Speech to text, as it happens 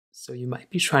So you might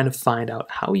be trying to find out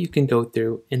how you can go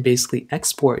through and basically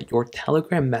export your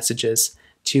Telegram messages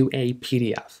to a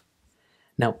PDF.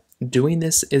 Now, doing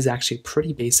this is actually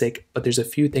pretty basic, but there's a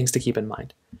few things to keep in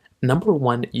mind. Number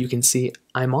one, you can see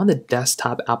I'm on the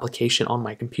desktop application on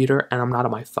my computer and I'm not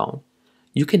on my phone.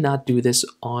 You cannot do this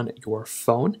on your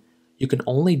phone. You can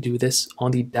only do this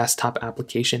on the desktop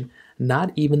application,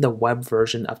 not even the web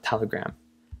version of Telegram.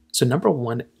 So number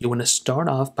one, you want to start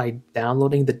off by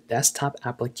downloading the desktop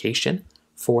application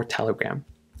for Telegram.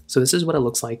 So this is what it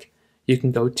looks like. You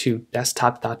can go to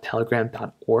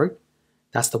desktop.telegram.org.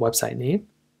 That's the website name.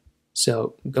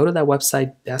 So go to that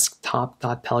website,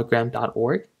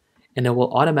 desktop.telegram.org, and it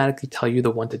will automatically tell you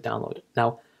the one to download.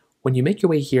 Now, when you make your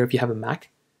way here, if you have a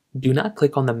Mac, do not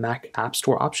click on the Mac App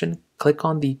Store option. Click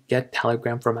on the Get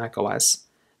Telegram for Mac OS.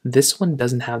 This one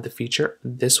doesn't have the feature.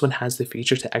 This one has the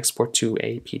feature to export to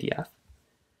a PDF.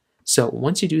 So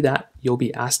once you do that, you'll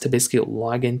be asked to basically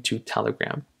log into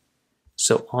Telegram.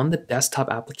 So on the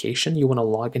desktop application, you want to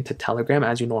log into Telegram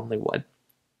as you normally would.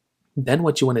 Then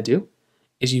what you want to do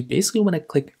is you basically want to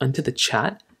click onto the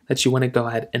chat that you want to go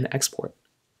ahead and export.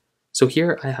 So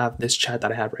here I have this chat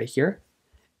that I have right here.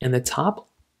 In the top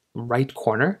right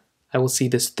corner, I will see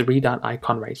this three-dot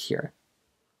icon right here.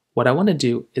 What I want to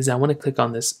do is I want to click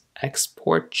on this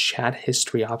Export Chat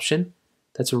History option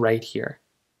that's right here.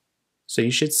 So you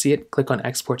should see it, click on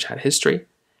Export Chat History,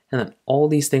 and then all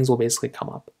these things will basically come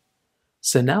up.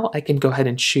 So now I can go ahead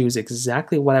and choose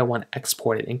exactly what I want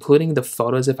exported, including the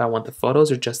photos if I want the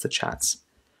photos or just the chats.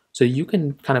 So you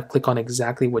can kind of click on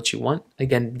exactly what you want.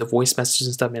 Again, the voice messages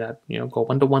and stuff may not go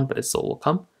one-to-one, but it still will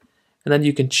come. And then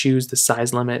you can choose the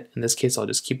size limit. In this case, I'll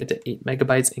just keep it to 8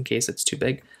 megabytes in case it's too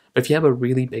big. But if you have a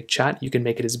really big chat, you can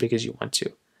make it as big as you want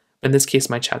to. But in this case,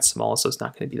 my chat's small, so it's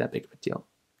not going to be that big of a deal.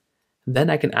 Then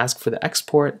I can ask for the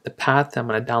export, the path. I'm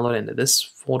going to download it into this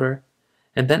folder.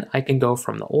 And then I can go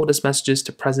from the oldest messages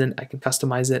to present. I can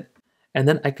customize it. And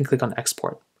then I can click on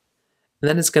export. And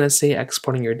then it's going to say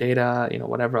exporting your data,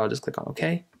 whatever. I'll just click on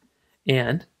OK.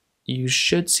 And you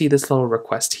should see this little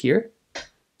request here.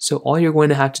 So all you're going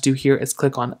to have to do here is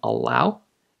click on allow,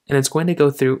 and it's going to go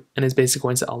through and it's basically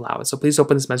going to allow it. So please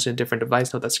open this message in a different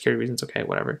device. Note that security reasons, okay,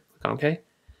 whatever. Click on OK.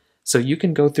 So you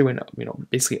can go through and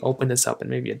basically open this up in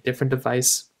maybe a different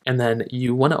device, and then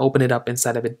you want to open it up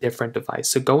inside of a different device.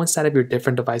 So go inside of your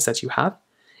different device that you have,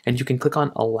 and you can click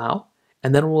on allow,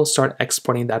 and then we'll start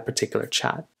exporting that particular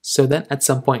chat. So then at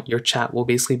some point your chat will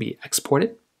basically be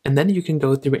exported, and then you can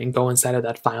go through and go inside of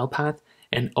that file path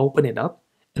and open it up,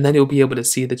 and then you'll be able to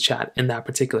see the chat in that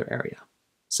particular area.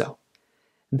 So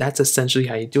that's essentially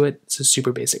how you do it. It's a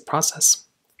super basic process.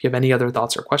 If you have any other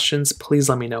thoughts or questions, please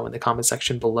let me know in the comment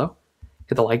section below.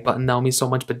 Hit the like button, that will mean so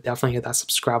much, but definitely hit that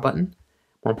subscribe button.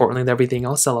 More importantly than everything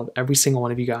else, I love every single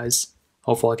one of you guys.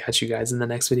 Hopefully I'll catch you guys in the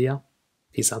next video.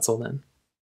 Peace out till then.